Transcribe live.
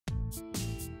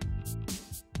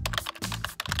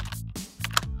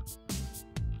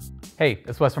Hey,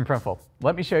 it's Wes from Printful.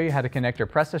 Let me show you how to connect your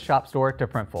PrestaShop store to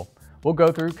Printful. We'll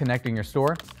go through connecting your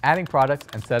store, adding products,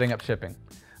 and setting up shipping.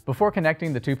 Before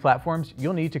connecting the two platforms,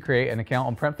 you'll need to create an account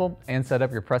on Printful and set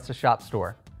up your PrestaShop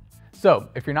store. So,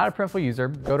 if you're not a Printful user,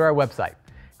 go to our website,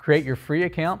 create your free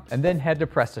account, and then head to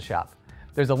PrestaShop.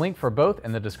 There's a link for both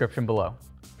in the description below.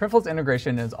 Printful's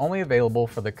integration is only available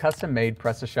for the custom-made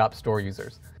PrestaShop store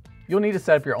users. You'll need to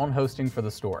set up your own hosting for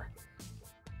the store.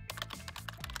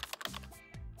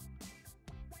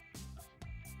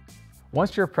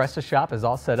 Once your PrestaShop is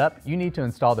all set up, you need to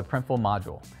install the Printful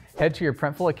module. Head to your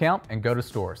Printful account and go to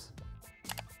Stores.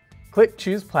 Click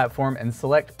Choose Platform and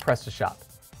select PrestaShop.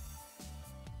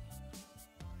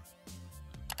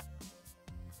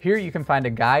 Here you can find a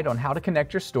guide on how to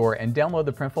connect your store and download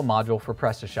the Printful module for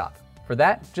PrestaShop. For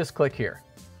that, just click here.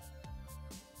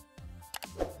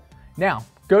 Now,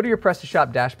 go to your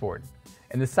PrestaShop dashboard.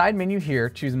 In the side menu here,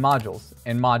 choose Modules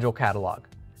and Module Catalog.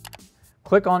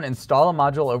 Click on Install a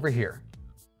Module over here.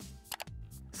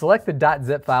 Select the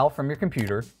 .zip file from your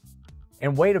computer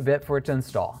and wait a bit for it to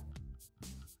install.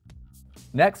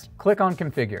 Next, click on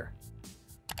Configure.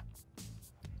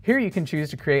 Here you can choose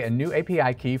to create a new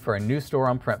API key for a new store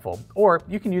on Printful, or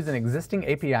you can use an existing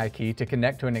API key to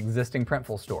connect to an existing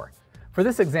Printful store. For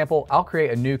this example, I'll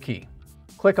create a new key.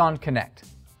 Click on Connect.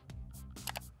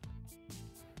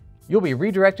 You'll be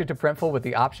redirected to Printful with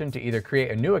the option to either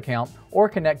create a new account or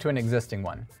connect to an existing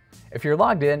one. If you're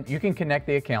logged in, you can connect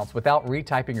the accounts without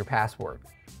retyping your password.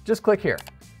 Just click here.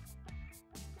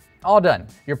 All done.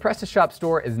 Your PrestaShop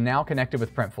store is now connected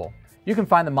with Printful. You can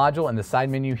find the module in the side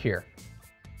menu here.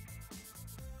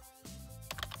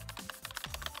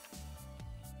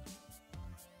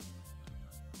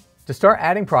 To start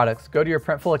adding products, go to your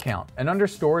Printful account and under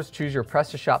Stores, choose your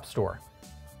PrestaShop store.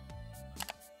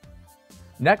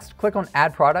 Next, click on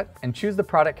Add Product and choose the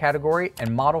product category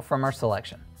and model from our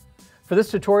selection. For this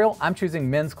tutorial, I'm choosing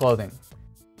men's clothing,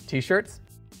 t-shirts,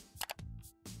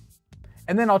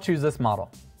 and then I'll choose this model.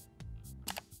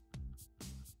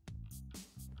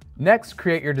 Next,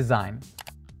 create your design.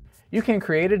 You can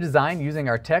create a design using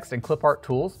our text and clip art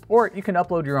tools, or you can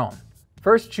upload your own.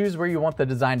 First, choose where you want the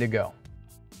design to go.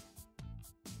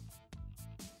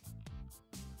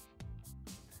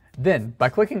 Then, by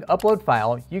clicking Upload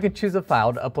File, you can choose a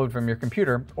file to upload from your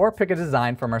computer or pick a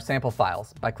design from our sample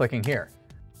files by clicking here.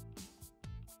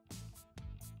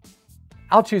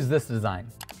 I'll choose this design.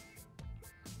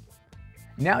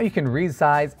 Now you can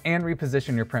resize and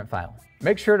reposition your print file.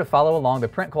 Make sure to follow along the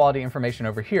print quality information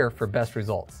over here for best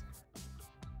results.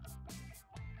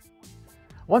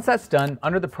 Once that's done,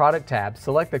 under the Product tab,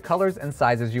 select the colors and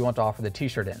sizes you want to offer the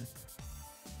t-shirt in.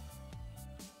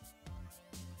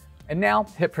 And now,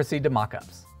 hit Proceed to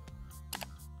Mockups.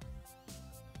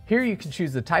 Here you can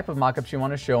choose the type of mockups you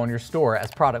want to show on your store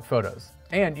as product photos,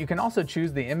 and you can also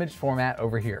choose the image format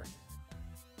over here.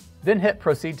 Then hit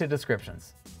Proceed to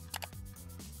Descriptions.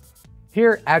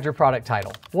 Here, add your product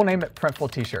title. We'll name it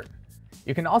Printful T-shirt.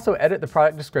 You can also edit the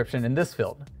product description in this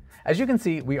field. As you can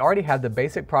see, we already have the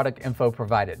basic product info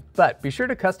provided, but be sure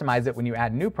to customize it when you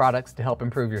add new products to help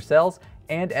improve your sales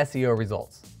and SEO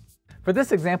results. For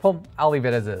this example, I'll leave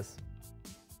it as is.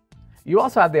 You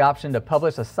also have the option to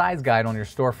publish a size guide on your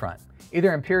storefront,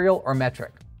 either imperial or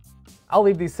metric. I'll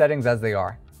leave these settings as they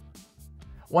are.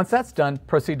 Once that's done,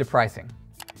 proceed to pricing.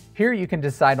 Here you can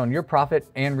decide on your profit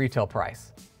and retail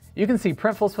price. You can see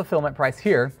Printful's fulfillment price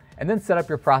here, and then set up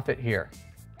your profit here.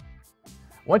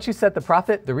 Once you set the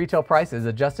profit, the retail price is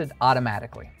adjusted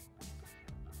automatically.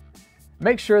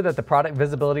 Make sure that the product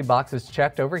visibility box is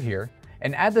checked over here,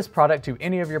 and add this product to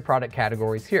any of your product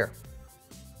categories here.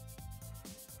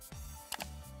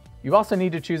 You also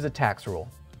need to choose a tax rule.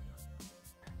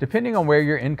 Depending on where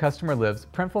your end customer lives,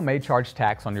 Printful may charge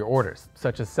tax on your orders,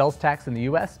 such as sales tax in the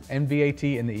US and VAT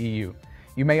in the EU.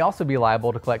 You may also be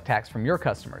liable to collect tax from your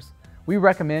customers. We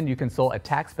recommend you consult a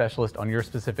tax specialist on your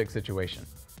specific situation.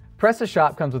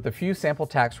 PrestaShop comes with a few sample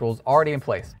tax rules already in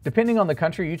place, depending on the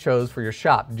country you chose for your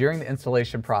shop during the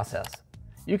installation process.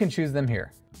 You can choose them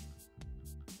here.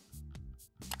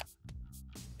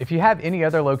 If you have any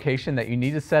other location that you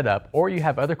need to set up, or you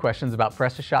have other questions about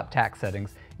PrestaShop tax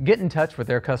settings, get in touch with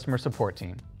their customer support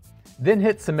team. Then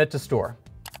hit Submit to Store.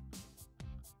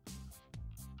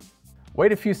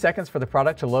 Wait a few seconds for the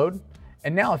product to load,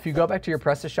 and now if you go back to your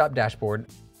PrestaShop dashboard,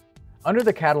 under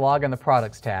the Catalog and the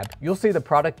Products tab, you'll see the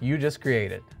product you just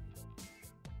created.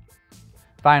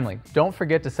 Finally, don't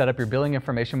forget to set up your billing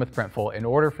information with Printful in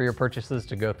order for your purchases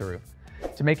to go through.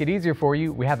 To make it easier for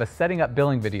you, we have a Setting Up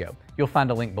Billing video. You'll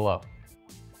find a link below.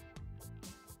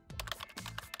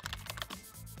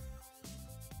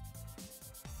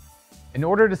 In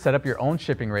order to set up your own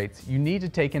shipping rates, you need to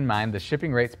take in mind the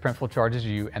shipping rates Printful charges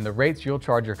you and the rates you'll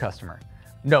charge your customer.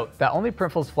 Note that only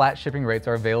Printful's flat shipping rates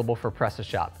are available for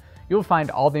PrestaShop. You'll find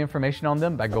all the information on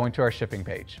them by going to our shipping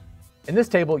page. In this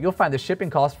table, you'll find the shipping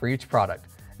cost for each product.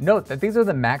 Note that these are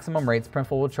the maximum rates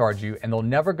Printful will charge you, and they'll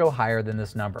never go higher than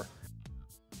this number.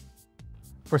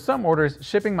 For some orders,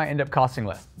 shipping might end up costing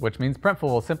less, which means Printful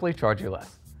will simply charge you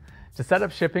less. To set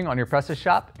up shipping on your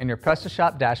PrestaShop, in your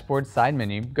PrestaShop dashboard side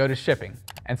menu, go to Shipping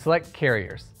and select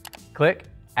Carriers. Click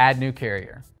Add New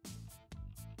Carrier.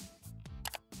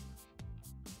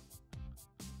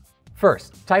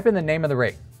 First, type in the name of the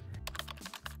rate,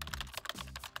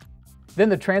 then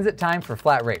the transit time for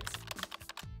flat rates,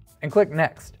 and click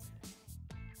Next.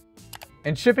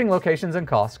 In Shipping Locations and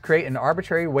Costs, create an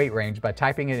arbitrary weight range by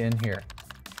typing it in here.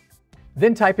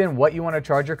 Then type in what you want to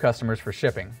charge your customers for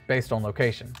shipping, based on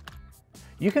location.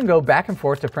 You can go back and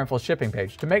forth to Printful's shipping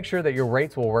page to make sure that your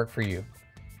rates will work for you.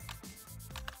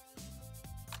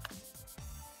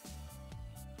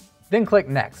 Then click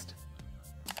Next.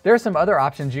 There are some other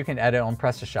options you can edit on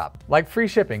PrestaShop, like free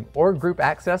shipping or group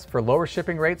access for lower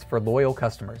shipping rates for loyal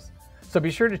customers. So be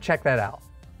sure to check that out.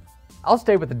 I'll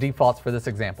stay with the defaults for this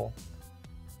example.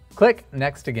 Click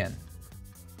Next again.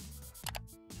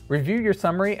 Review your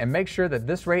summary and make sure that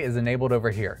this rate is enabled over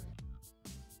here.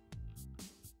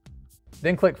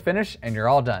 Then click Finish and you're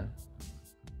all done.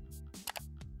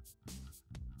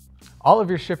 All of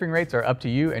your shipping rates are up to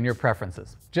you and your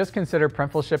preferences. Just consider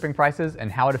Printful shipping prices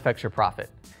and how it affects your profit.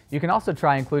 You can also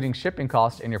try including shipping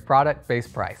costs in your product base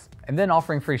price, and then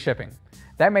offering free shipping.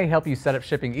 That may help you set up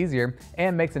shipping easier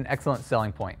and makes an excellent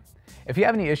selling point. If you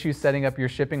have any issues setting up your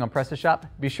shipping on PrestaShop,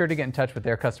 be sure to get in touch with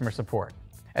their customer support.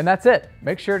 And that's it.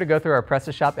 Make sure to go through our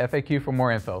PrestaShop FAQ for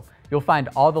more info. You'll find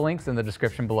all the links in the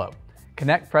description below.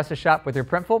 Connect PrestaShop with your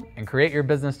Printful and create your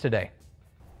business today.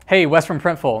 Hey, Wes from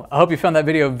Printful. I hope you found that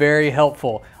video very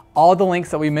helpful. All the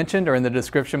links that we mentioned are in the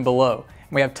description below.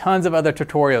 We have tons of other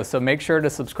tutorials, so make sure to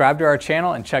subscribe to our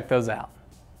channel and check those out.